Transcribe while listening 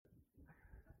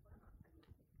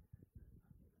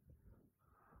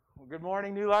Well, good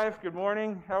morning, New Life. Good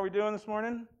morning. How are we doing this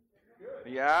morning?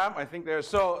 Good. Yeah, I think there's...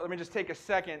 So let me just take a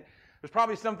second. There's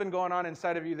probably something going on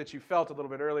inside of you that you felt a little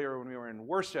bit earlier when we were in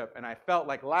worship, and I felt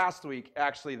like last week,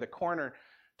 actually, the corner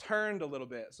turned a little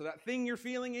bit. So that thing you're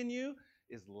feeling in you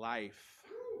is life.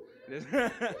 It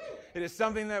is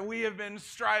something that we have been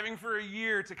striving for a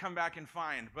year to come back and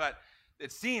find, but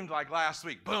it seemed like last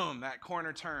week, boom, that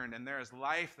corner turned, and there is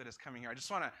life that is coming here. I just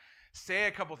want to say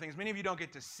a couple things. Many of you don't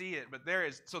get to see it, but there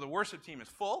is, so the worship team is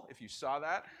full, if you saw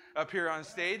that up here on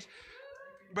stage.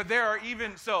 But there are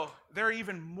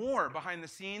even more behind the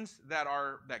scenes that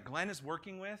Glenn is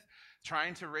working with,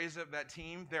 trying to raise up that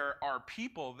team. There are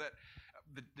people that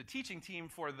the teaching team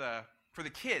for the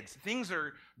kids. Things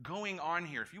are going on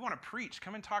here. If you want to preach,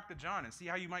 come and talk to John and see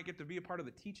how you might get to be a part of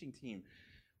the teaching team.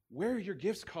 Where are your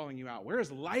gifts calling you out? Where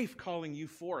is life calling you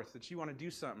forth that you want to do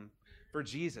something for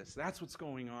Jesus? That's what's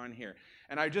going on here.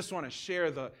 And I just want to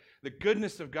share the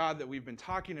goodness of God that we've been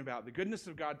talking about, the goodness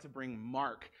of God to bring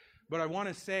Mark. But I want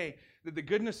to say that the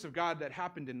goodness of God that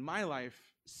happened in my life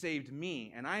saved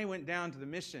me. And I went down to the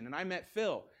mission, and I met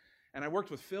Phil. And I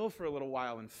worked with Phil for a little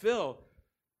while, and Phil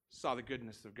saw the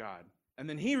goodness of God. And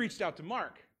then he reached out to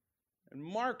Mark, and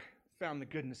Mark found the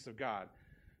goodness of God.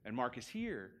 And Mark is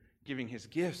here, giving his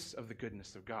gifts of the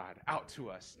goodness of God out to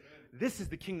us. This is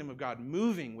the kingdom of God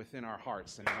moving within our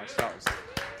hearts and in ourselves.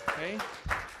 Okay?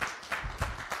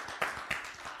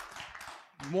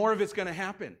 More of it's going to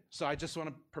happen. So I just want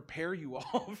to prepare you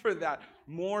all for that.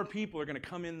 More people are going to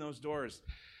come in those doors.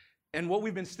 And what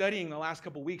we've been studying the last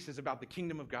couple weeks is about the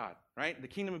kingdom of God, right? The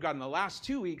kingdom of God. In the last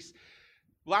 2 weeks,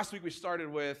 last week we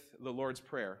started with the Lord's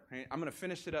Prayer. Right? I'm going to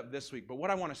finish it up this week. But what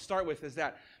I want to start with is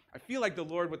that I feel like the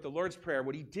Lord, with the Lord's Prayer,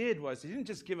 what he did was he didn't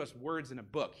just give us words in a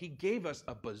book. He gave us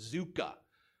a bazooka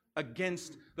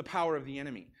against the power of the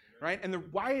enemy, right? And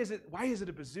why is it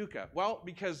a bazooka? Well,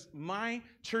 because my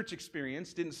church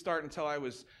experience didn't start until I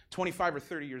was 25 or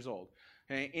 30 years old,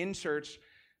 okay? In church,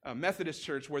 a Methodist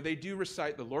church, where they do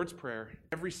recite the Lord's Prayer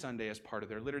every Sunday as part of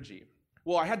their liturgy.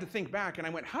 Well, I had to think back, and I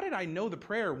went, how did I know the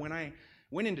prayer when I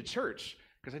went into church?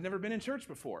 Because I'd never been in church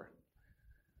before.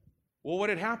 Well, what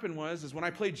had happened was when I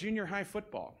played junior high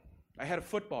football, I had a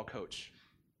football coach.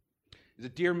 He's a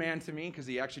dear man to me because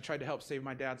he actually tried to help save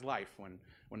my dad's life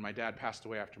when my dad passed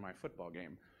away after my football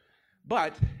game.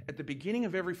 But at the beginning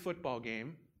of every football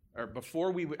game, or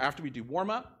after we do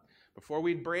warm-up, before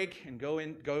we'd break and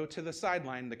go to the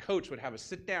sideline, the coach would have us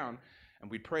sit down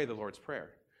and we'd pray the Lord's Prayer.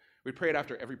 We'd pray it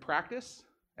after every practice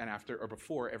and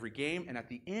before every game and at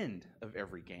the end of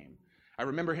every game. I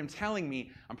remember him telling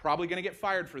me, I'm probably going to get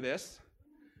fired for this,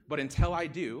 but until I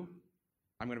do,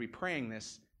 I'm going to be praying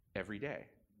this every day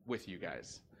with you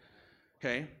guys.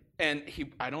 Okay? And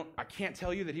I can't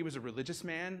tell you that he was a religious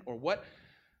man or what,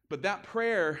 but that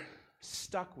prayer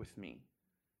stuck with me.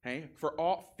 Okay? For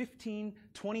all 15,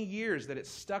 20 years that it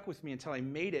stuck with me until I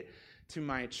made it to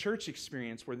my church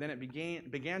experience, where then it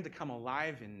began to come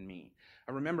alive in me.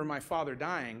 I remember my father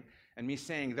dying and me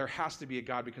saying, there has to be a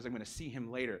God because I'm going to see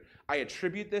him later. I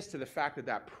attribute this to the fact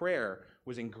that prayer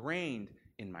was ingrained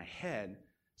in my head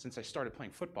since I started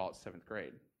playing football at 7th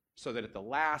grade. So that at the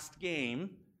last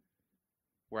game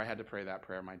where I had to pray that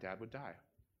prayer, my dad would die.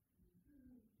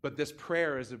 But this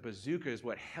prayer as a bazooka is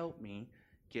what helped me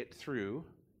get through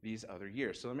these other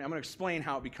years. So I'm going to explain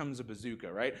how it becomes a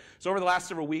bazooka, right? So over the last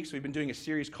several weeks, we've been doing a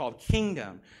series called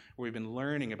Kingdom, where we've been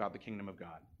learning about the kingdom of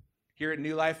God. Here at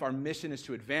New Life, our mission is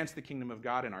to advance the kingdom of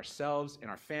God in ourselves, in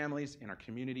our families, in our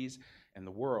communities, and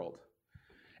the world.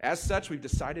 As such, we've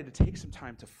decided to take some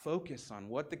time to focus on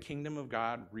what the kingdom of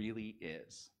God really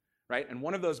is, right? And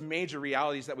one of those major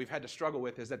realities that we've had to struggle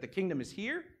with is that the kingdom is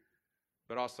here,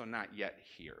 but also not yet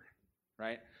here,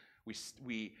 right?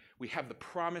 We have the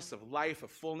promise of life, of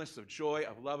fullness, of joy,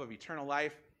 of love, of eternal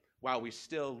life, while we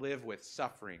still live with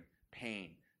suffering,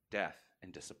 pain, death,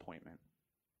 and disappointment.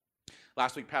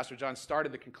 Last week, Pastor John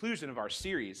started the conclusion of our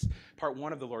series, part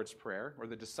 1 of the Lord's Prayer, or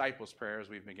the Disciples' Prayer, as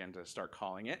we've begun to start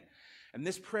calling it. And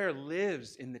this prayer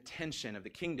lives in the tension of the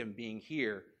kingdom being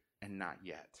here and not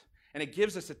yet. And it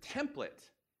gives us a template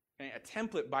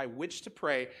by which to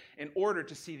pray in order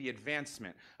to see the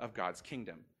advancement of God's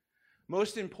kingdom.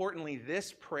 Most importantly,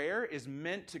 this prayer is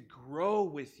meant to grow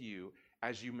with you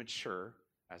as you mature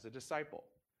as a disciple.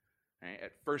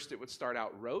 At first, it would start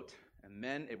out rote, and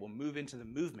then it will move into the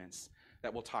movements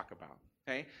that we'll talk about.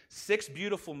 Okay? 6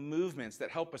 beautiful movements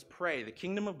that help us pray the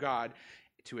kingdom of God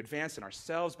to advance in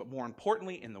ourselves, but more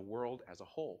importantly, in the world as a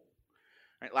whole.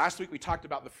 Right? Last week, we talked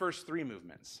about the first 3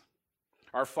 movements.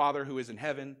 Our Father who is in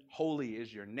heaven, holy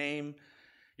is your name.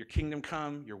 Your kingdom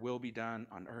come, your will be done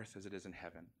on earth as it is in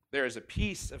heaven. There is a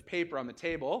piece of paper on the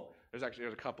table. There's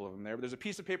a couple of them there, but there's a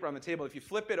piece of paper on the table. If you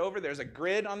flip it over, there's a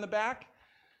grid on the back,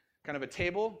 kind of a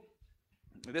table.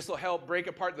 This will help break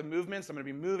apart the movements. I'm going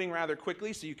to be moving rather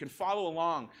quickly so you can follow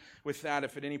along with that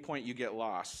if at any point you get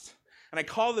lost. And I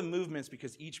call them movements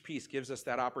because each piece gives us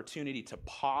that opportunity to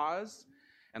pause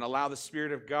and allow the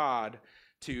Spirit of God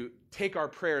to take our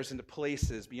prayers into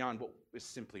places beyond what is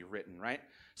simply written, right?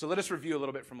 So let us review a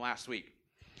little bit from last week.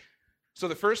 So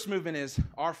the first movement is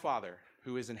Our Father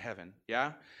who is in heaven,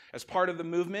 yeah? As part of the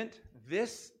movement,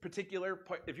 this particular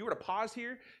part, if you were to pause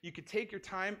here, you could take your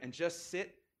time and just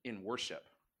sit in worship,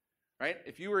 right?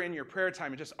 If you were in your prayer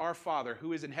time and just Our Father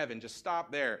who is in heaven, just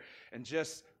stop there and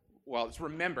just, it's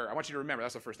remember. I want you to remember.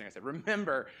 That's the first thing I said.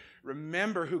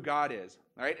 Remember who God is,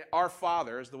 all right? Our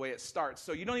Father is the way it starts.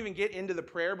 So you don't even get into the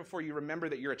prayer before you remember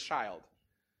that you're a child,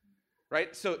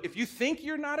 right? So if you think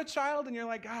you're not a child and you're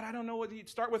like, God, I don't know what you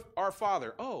start with Our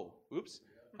Father. Oh, oops.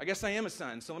 I guess I am a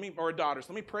son, or a daughter.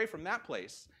 So let me pray from that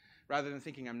place rather than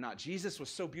thinking I'm not. Jesus was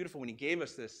so beautiful when he gave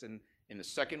us this in the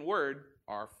second word,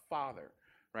 Our Father,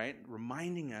 right?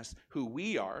 Reminding us who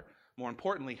we are, more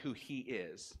importantly, who he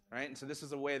is, right? And so this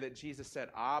is a way that Jesus said,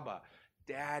 Abba,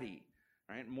 Daddy,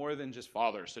 right? More than just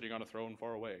Father sitting on a throne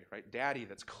far away, right? Daddy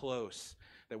that's close,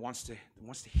 that wants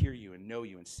to hear you and know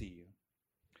you and see you.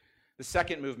 The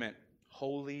second movement,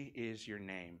 Holy is your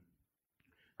name,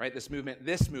 right? This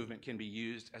movement can be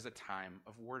used as a time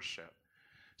of worship.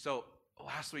 So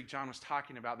last week, John was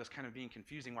talking about this kind of being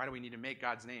confusing. Why do we need to make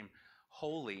God's name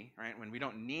holy, right? When we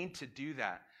don't need to do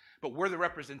that. But we're the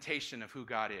representation of who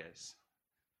God is,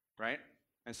 right?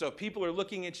 And so if people are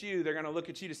looking at you, they're going to look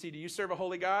at you to see, do you serve a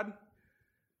holy God?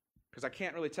 Because I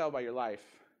can't really tell by your life.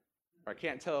 Or I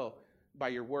can't tell by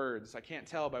your words. I can't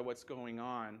tell by what's going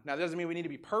on. Now, that doesn't mean we need to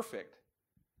be perfect,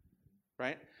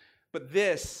 right? But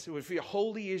this, if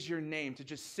holy is your name, to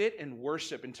just sit and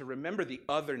worship and to remember the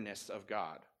otherness of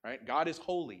God, right? God is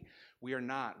holy. We are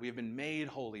not. We have been made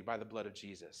holy by the blood of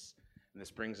Jesus. And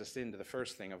this brings us into the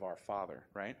first thing of Our Father,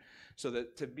 right? So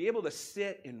that to be able to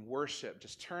sit in worship,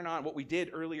 just turn on what we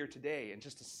did earlier today, and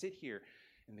just to sit here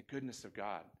in the goodness of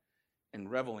God and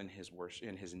revel in his worship,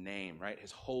 in his name, right?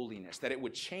 His holiness, that it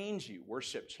would change you.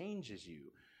 Worship changes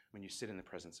you when you sit in the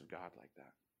presence of God like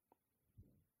that.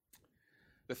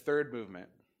 The third movement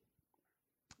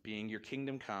being your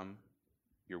kingdom come,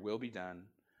 your will be done,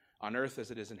 on earth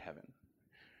as it is in heaven.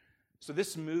 So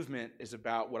this movement is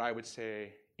about what I would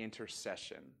say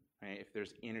intercession, right? If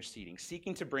there's interceding,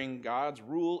 seeking to bring God's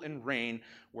rule and reign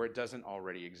where it doesn't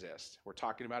already exist. We're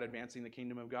talking about advancing the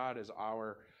kingdom of God as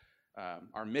our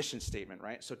mission statement,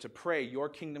 right? So to pray, your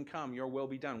kingdom come, your will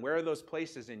be done. Where are those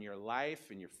places in your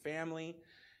life, in your family,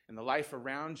 in the life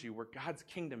around you where God's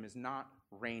kingdom is not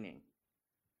reigning?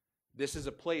 This is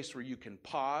a place where you can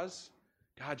pause.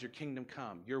 God, your kingdom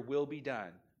come, your will be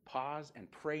done. Pause and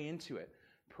pray into it.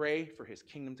 Pray for his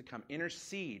kingdom to come.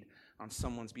 Intercede on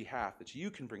someone's behalf that you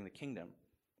can bring the kingdom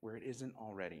where it isn't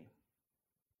already.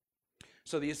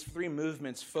 So these three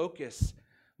movements focus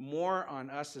more on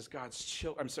us as God's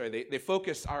children. They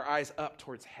focus our eyes up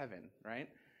towards heaven, right?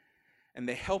 And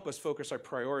they help us focus our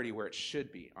priority where it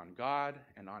should be, on God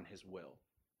and on his will.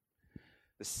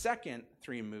 The second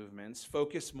three movements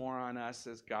focus more on us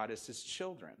as God as his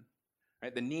children,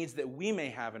 right? The needs that we may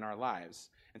have in our lives.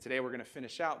 And today we're going to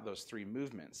finish out those three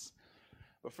movements.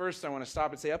 But first I want to stop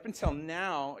and say, up until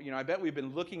now, I bet we've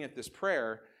been looking at this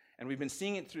prayer and we've been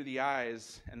seeing it through the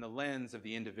eyes and the lens of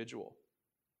the individual.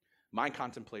 My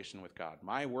contemplation with God,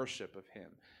 my worship of him,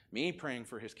 me praying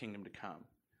for his kingdom to come.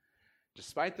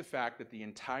 Despite the fact that the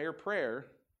entire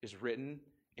prayer is written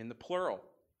in the plural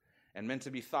and meant to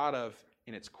be thought of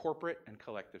in its corporate and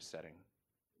collective setting.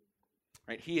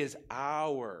 Right? He is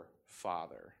our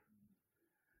Father.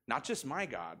 Not just my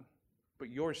God, but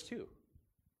yours too.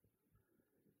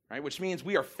 Right? Which means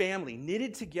we are family,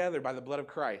 knitted together by the blood of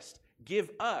Christ. Give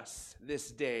us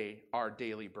this day our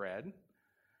daily bread.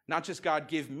 Not just God,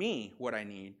 give me what I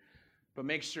need, but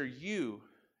make sure you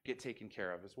get taken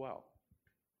care of as well.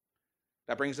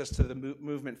 That brings us to the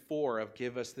movement 4 of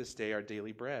give us this day our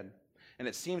daily bread. And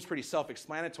it seems pretty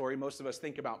self-explanatory. Most of us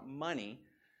think about money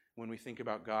when we think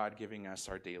about God giving us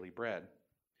our daily bread.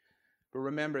 But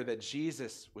remember that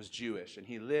Jesus was Jewish, and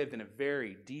he lived in a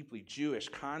very deeply Jewish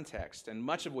context, and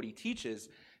much of what he teaches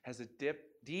has a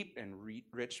deep and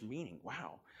rich meaning.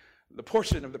 Wow. This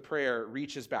portion of the prayer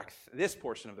reaches back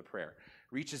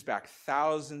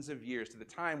thousands of years to the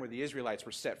time where the Israelites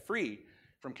were set free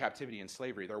from captivity and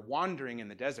slavery. They're wandering in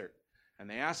the desert, and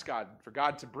they ask God for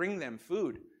God to bring them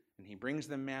food, and he brings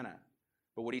them manna.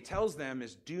 But what he tells them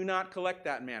is, do not collect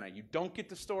that manna. You don't get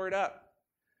to store it up.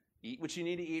 Eat what you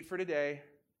need to eat for today.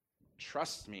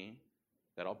 Trust me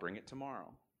that I'll bring it tomorrow.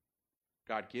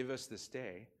 God, give us this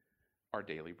day our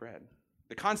daily bread.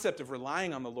 The concept of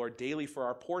relying on the Lord daily for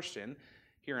our portion,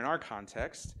 here in our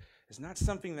context, is not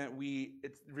something that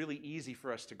it's really easy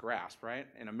for us to grasp, right?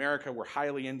 In America, we're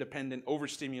highly independent,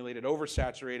 overstimulated,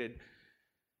 oversaturated.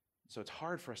 So it's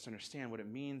hard for us to understand what it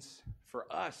means for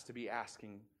us to be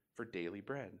asking for daily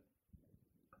bread.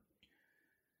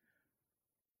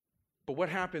 But what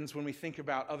happens when we think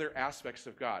about other aspects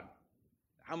of God?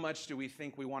 How much do we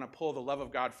think we want to pull the love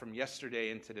of God from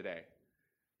yesterday into today?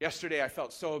 Yesterday, I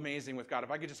felt so amazing with God.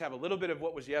 If I could just have a little bit of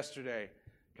what was yesterday,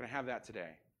 can I have that today?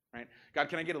 Right? God,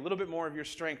 can I get a little bit more of your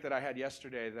strength that I had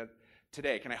yesterday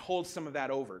today? Can I hold some of that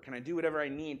over? Can I do whatever I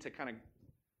need to kind of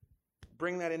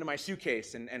bring that into my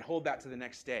suitcase and hold that to the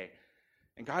next day?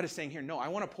 And God is saying here, no, I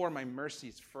want to pour my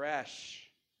mercies fresh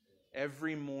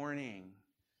every morning.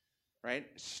 Right?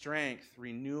 Strength,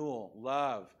 renewal,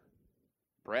 love,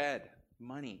 bread,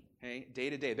 money, okay? Day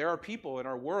to day. There are people in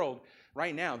our world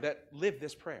right now that live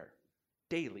this prayer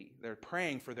daily. They're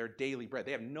praying for their daily bread.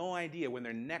 They have no idea when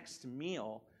their next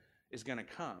meal is going to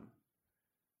come,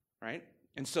 right?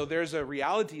 And so there's a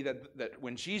reality that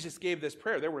when Jesus gave this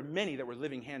prayer, there were many that were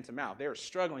living hand to mouth. They were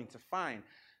struggling to find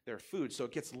their food. So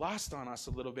it gets lost on us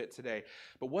a little bit today.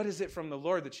 But what is it from the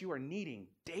Lord that you are needing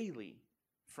daily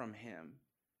from him?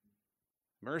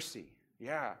 Mercy,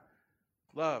 yeah.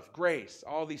 Love, grace,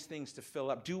 all these things to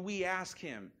fill up. Do we ask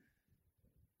him,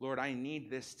 Lord, I need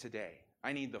this today.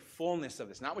 I need the fullness of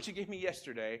this. Not what you gave me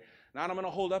yesterday. Not I'm going to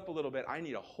hold up a little bit. I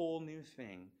need a whole new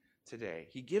thing today.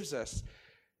 He gives us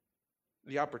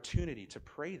the opportunity to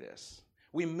pray this.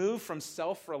 We move from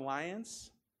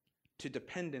self-reliance to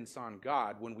dependence on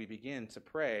God when we begin to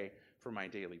pray for my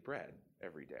daily bread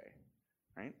every day,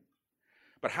 right?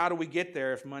 But how do we get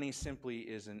there if money simply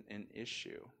isn't an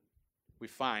issue? We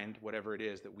find whatever it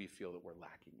is that we feel that we're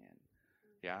lacking in.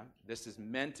 Yeah? This is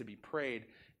meant to be prayed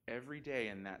every day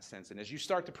in that sense. And as you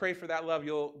start to pray for that love,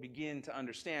 you'll begin to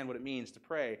understand what it means to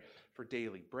pray for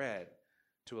daily bread,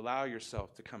 to allow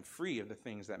yourself to come free of the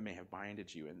things that may have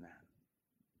binded you in that.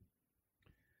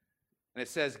 And it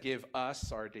says, give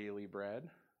us our daily bread,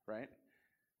 right?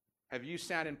 Have you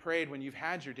sat and prayed when you've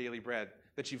had your daily bread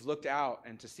that you've looked out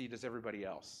and to see does everybody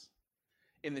else?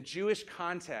 In the Jewish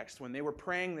context, when they were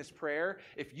praying this prayer,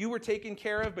 if you were taken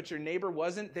care of but your neighbor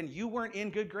wasn't, then you weren't in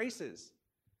good graces.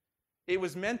 It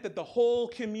was meant that the whole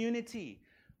community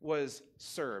was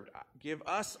served. Give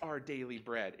us our daily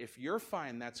bread. If you're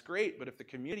fine, that's great. But if the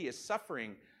community is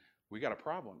suffering, we got a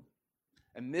problem.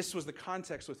 And this was the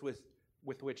context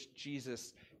with which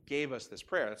Jesus gave us this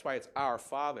prayer. That's why it's our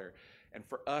Father. And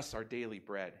for us, our daily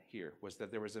bread here was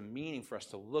that there was a meaning for us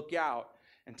to look out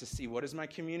and to see what is my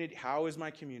community, how is my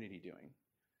community doing?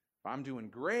 If I'm doing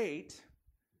great,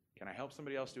 can I help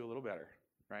somebody else do a little better,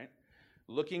 right?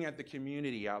 Looking at the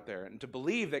community out there and to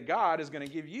believe that God is going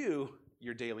to give you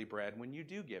your daily bread when you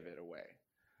do give it away,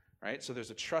 right? So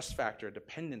there's a trust factor, a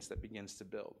dependence that begins to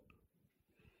build.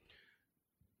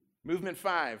 Movement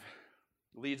 5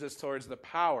 leads us towards the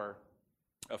power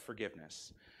of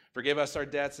forgiveness. Forgive us our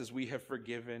debts as we have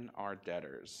forgiven our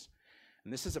debtors.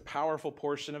 And this is a powerful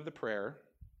portion of the prayer.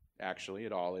 Actually,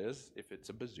 it all is, if it's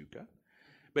a bazooka.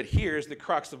 But here's the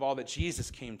crux of all that Jesus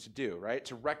came to do, right?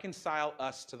 To reconcile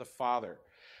us to the Father,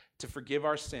 to forgive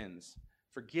our sins.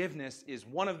 Forgiveness is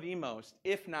one of the most,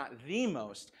 if not the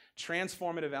most,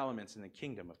 transformative elements in the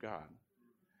kingdom of God.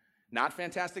 Not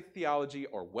fantastic theology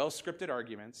or well-scripted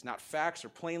arguments, not facts or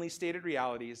plainly stated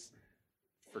realities.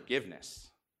 Forgiveness.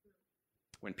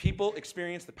 When people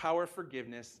experience the power of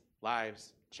forgiveness,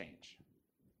 lives change.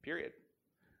 Period.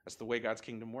 That's the way God's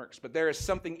kingdom works. But there is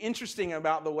something interesting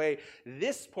about the way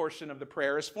this portion of the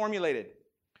prayer is formulated.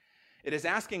 It is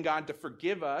asking God to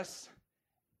forgive us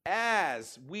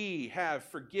as we have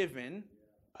forgiven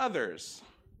others,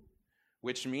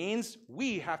 which means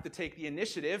we have to take the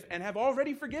initiative and have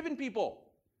already forgiven people.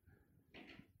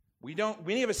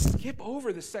 Many of us skip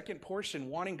over the second portion,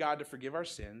 wanting God to forgive our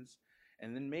sins,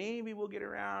 and then maybe we'll get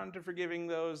around to forgiving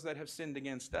those that have sinned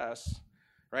against us,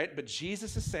 right? But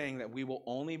Jesus is saying that we will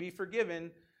only be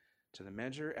forgiven to the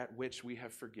measure at which we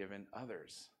have forgiven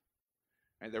others.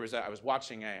 Right? I was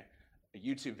watching a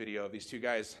YouTube video of these two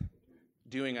guys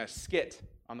doing a skit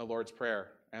on the Lord's Prayer,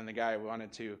 and the guy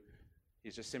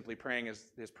he's just simply praying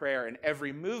his prayer, and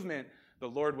every movement, the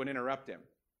Lord would interrupt him,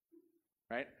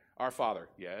 right? Our Father,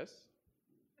 yes?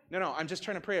 No, I'm just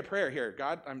trying to pray a prayer here.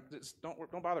 God,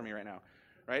 don't bother me right now,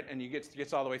 right? And he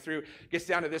gets all the way through, gets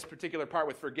down to this particular part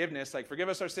with forgiveness, like forgive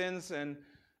us our sins, and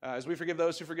as we forgive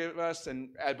those who forgive us, and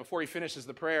before he finishes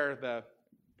the prayer,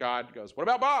 God goes, what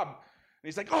about Bob?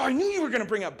 he's like, oh, I knew you were going to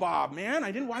bring up Bob, man.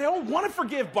 I don't want to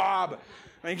forgive Bob.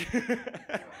 Like,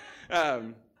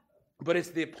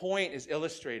 but the point is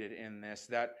illustrated in this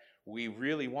that we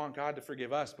really want God to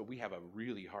forgive us, but we have a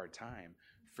really hard time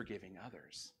forgiving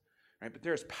others. Right? But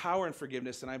there's power in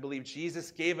forgiveness, and I believe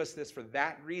Jesus gave us this for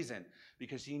that reason,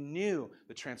 because he knew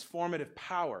the transformative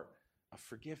power of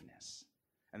forgiveness,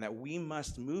 and that we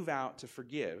must move out to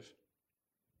forgive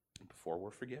before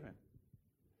we're forgiven.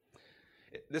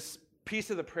 This piece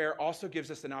of the prayer also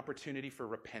gives us an opportunity for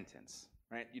repentance.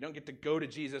 Right? You don't get to go to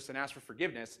Jesus and ask for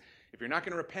forgiveness if you're not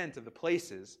going to repent of the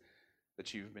places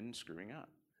that you've been screwing up.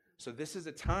 So this is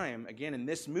a time, again, in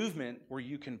this movement where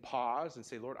you can pause and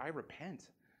say, Lord, I repent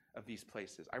of these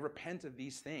places. I repent of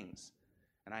these things,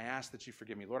 and I ask that you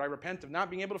forgive me. Lord, I repent of not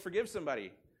being able to forgive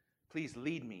somebody. Please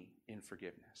lead me in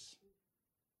forgiveness.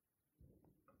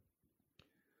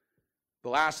 The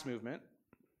last movement,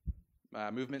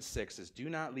 movement 6, is do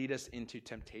not lead us into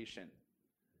temptation,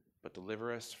 but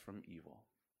deliver us from evil.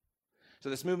 So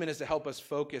this movement is to help us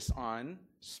focus on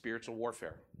spiritual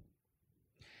warfare.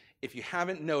 If you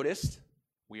haven't noticed,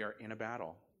 we are in a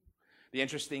battle. The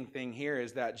interesting thing here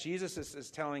is that Jesus is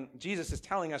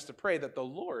telling us to pray that the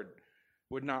Lord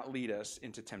would not lead us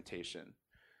into temptation.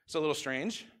 It's a little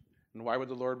strange, and why would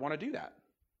the Lord want to do that?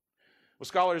 Well,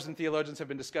 scholars and theologians have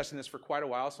been discussing this for quite a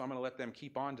while, so I'm going to let them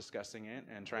keep on discussing it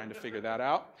and trying to figure that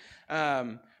out.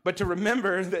 But to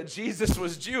remember that Jesus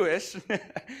was Jewish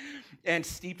and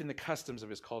steeped in the customs of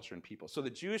his culture and people. So the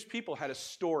Jewish people had a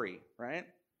story, right?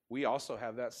 We also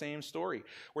have that same story,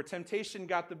 where temptation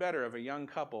got the better of a young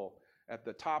couple at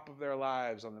the top of their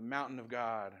lives on the mountain of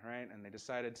God, right? And they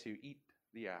decided to eat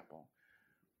the apple.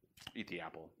 Eat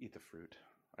the fruit.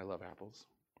 I love apples.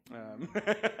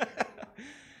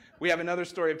 We have another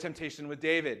story of temptation with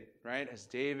David, right? As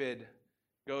David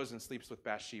goes and sleeps with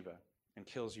Bathsheba and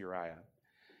kills Uriah.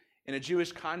 In a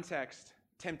Jewish context,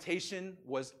 temptation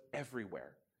was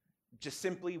everywhere. Just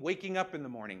simply waking up in the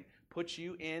morning puts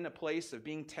you in a place of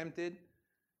being tempted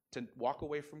to walk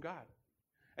away from God.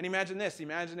 And imagine this.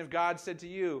 Imagine if God said to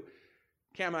you,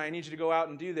 Kama, I need you to go out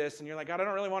and do this. And you're like, God, I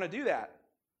don't really want to do that.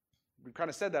 We've kind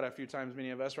of said that a few times,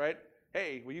 many of us, right?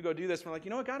 Hey, will you go do this? And we're like,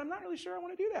 you know what, God, I'm not really sure I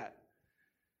want to do that.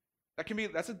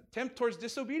 That's a tempt towards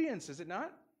disobedience, is it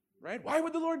not? Right? Why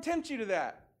would the Lord tempt you to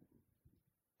that?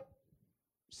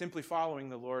 Simply following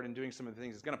the Lord and doing some of the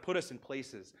things is going to put us in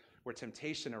places where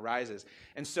temptation arises.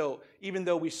 And so even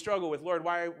though we struggle with, Lord,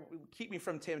 why keep me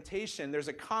from temptation? There's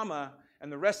a comma,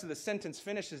 and the rest of the sentence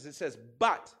finishes. It says,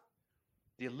 but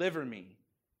deliver me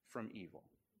from evil.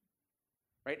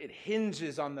 Right? It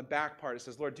hinges on the back part. It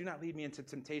says, Lord, do not lead me into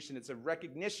temptation. It's a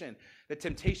recognition that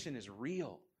temptation is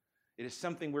real. It is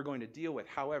something we're going to deal with.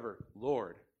 However,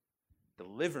 Lord,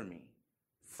 deliver me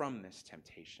from this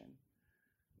temptation.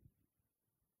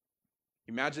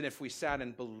 Imagine if we sat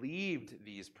and believed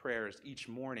these prayers each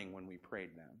morning when we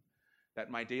prayed them, that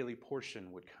my daily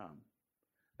portion would come,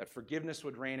 that forgiveness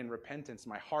would reign and repentance.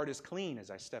 My heart is clean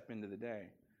as I step into the day.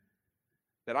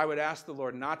 That I would ask the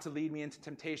Lord not to lead me into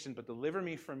temptation, but deliver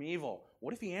me from evil.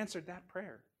 What if he answered that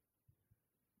prayer?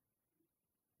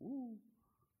 Ooh.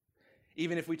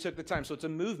 Even if we took the time. So it's a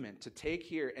movement to take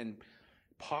here and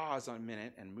pause a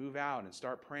minute and move out and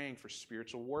start praying for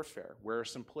spiritual warfare. Where are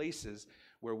some places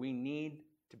where we need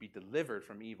to be delivered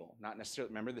from evil? Not necessarily,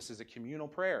 remember, this is a communal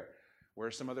prayer. Where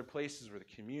are some other places where the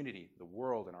community, the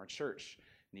world, and our church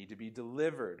need to be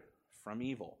delivered from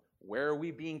evil? Where are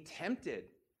we being tempted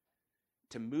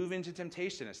to move into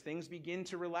temptation as things begin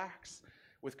to relax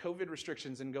with COVID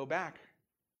restrictions and go back?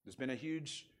 There's been a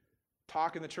huge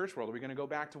talk in the church world. Are we going to go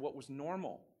back to what was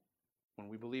normal when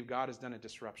we believe God has done a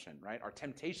disruption, right? Our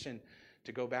temptation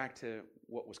to go back to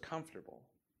what was comfortable.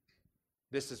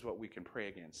 This is what we can pray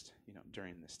against,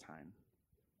 during this time.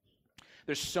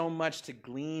 There's so much to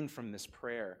glean from this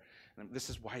prayer. And this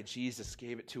is why Jesus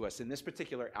gave it to us. In this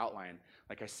particular outline,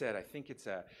 like I said, I think it's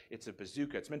a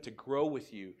bazooka. It's meant to grow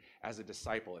with you as a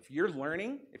disciple. If you're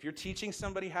learning, if you're teaching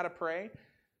somebody how to pray,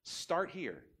 start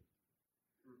here.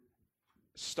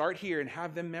 Start here and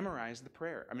have them memorize the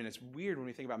prayer. I mean, it's weird when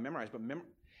we think about memorize, but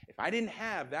if I didn't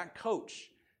have that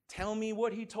coach tell me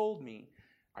what he told me,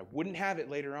 I wouldn't have it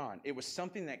later on. It was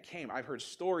something that came. I've heard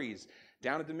stories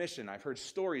down at the mission. I've heard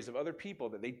stories of other people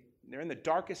that they're in the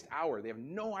darkest hour. They have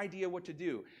no idea what to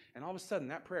do. And all of a sudden,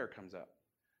 that prayer comes up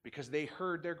because they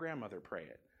heard their grandmother pray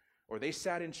it. Or they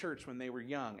sat in church when they were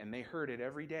young and they heard it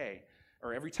every day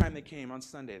or every time they came on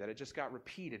Sunday, that it just got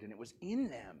repeated and it was in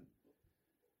them.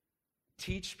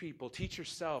 Teach people, teach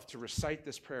yourself to recite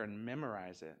this prayer and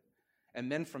memorize it.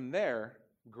 And then from there,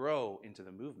 grow into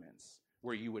the movements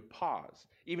where you would pause,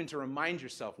 even to remind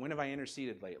yourself, when have I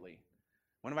interceded lately?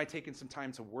 When have I taken some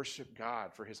time to worship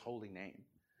God for his holy name?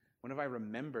 When have I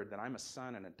remembered that I'm a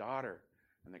son and a daughter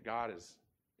and that God is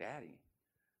daddy?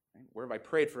 Right? Where have I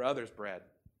prayed for others' bread?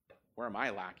 Where am I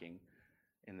lacking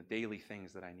in the daily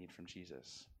things that I need from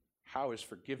Jesus? How is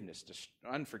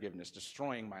unforgiveness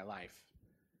destroying my life?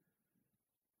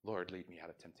 Lord, lead me out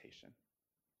of temptation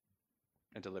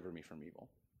and deliver me from evil.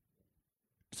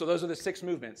 So those are the 6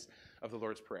 movements of the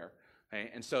Lord's Prayer. Okay?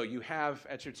 And so you have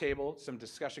at your table some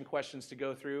discussion questions to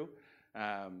go through.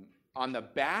 On the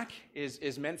back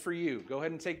is meant for you. Go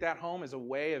ahead and take that home as a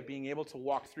way of being able to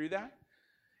walk through that.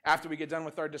 After we get done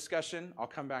with our discussion, I'll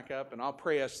come back up and I'll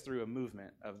pray us through a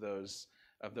movement of those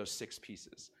 6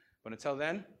 pieces. But until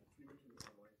then,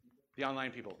 the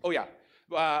online people. Oh, yeah.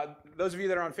 Those of you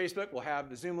that are on Facebook will have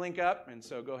the Zoom link up, and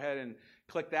so go ahead and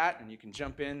click that, and you can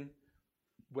jump in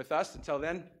with us. Until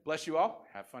then, bless you all.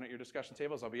 Have fun at your discussion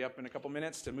tables. I'll be up in a couple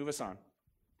minutes to move us on.